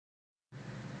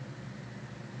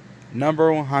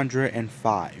Number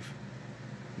 105.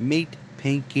 Meet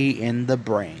Pinky in the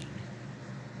Brain.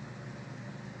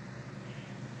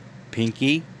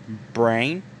 Pinky?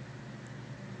 Brain?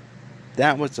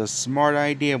 That was a smart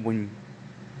idea when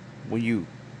you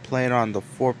played on the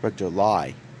 4th of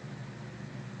July.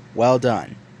 Well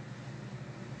done.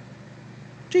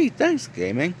 Gee, thanks,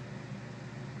 gaming.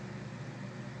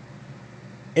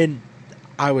 And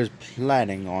I was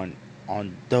planning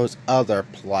on those other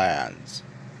plans.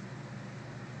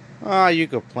 Ah, you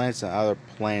could plan some other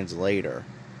plans later.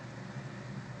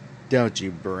 Don't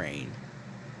you, brain?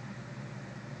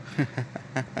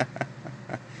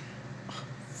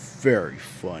 Very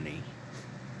funny.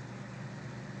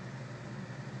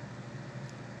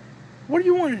 What do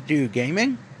you want to do,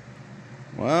 gaming?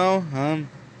 Well,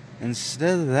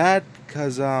 instead of that,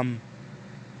 because, I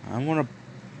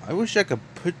wish I could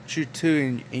put you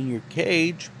two in your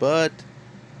cage, but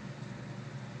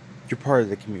you're part of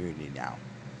the community now.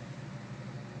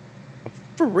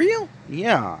 For real?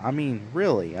 Yeah, I mean,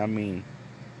 really,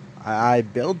 I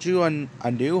built you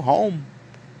a new home.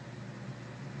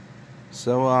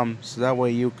 So that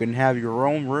way you can have your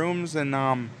own rooms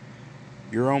and,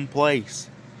 your own place.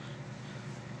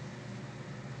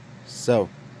 So,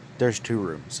 there's 2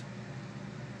 rooms.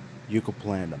 You could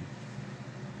plan them.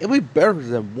 It'll be better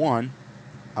than one.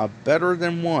 Better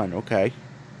than one, okay.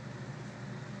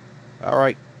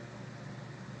 Alright.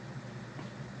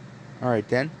 Alright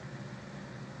then.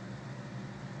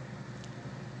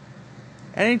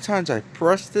 Anytime I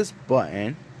press this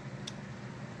button,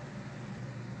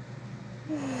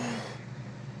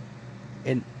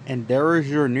 and there is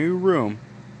your new room.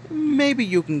 Maybe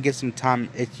you can get some time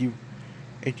if you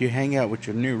hang out with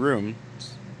your new room.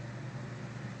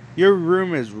 Your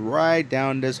room is right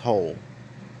down this hole.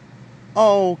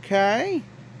 Okay.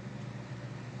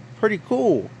 Pretty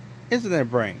cool, isn't it,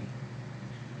 Brain?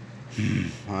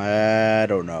 I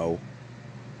don't know.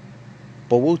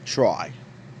 But we'll try.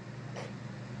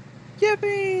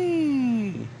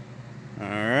 Yippee!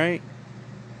 Alright.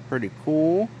 Pretty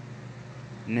cool.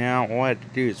 Now all I have to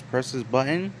do is press this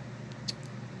button.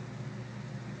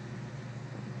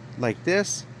 Like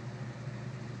this.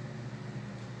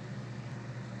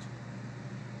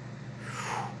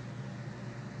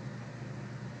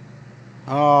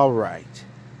 Alright.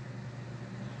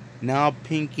 Now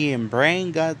Pinky and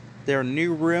Brain got their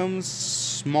new rooms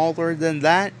smaller than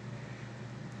that.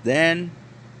 Then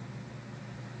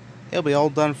it'll be all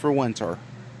done for winter.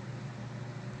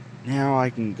 Now I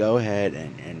can go ahead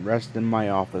and rest in my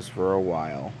office for a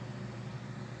while.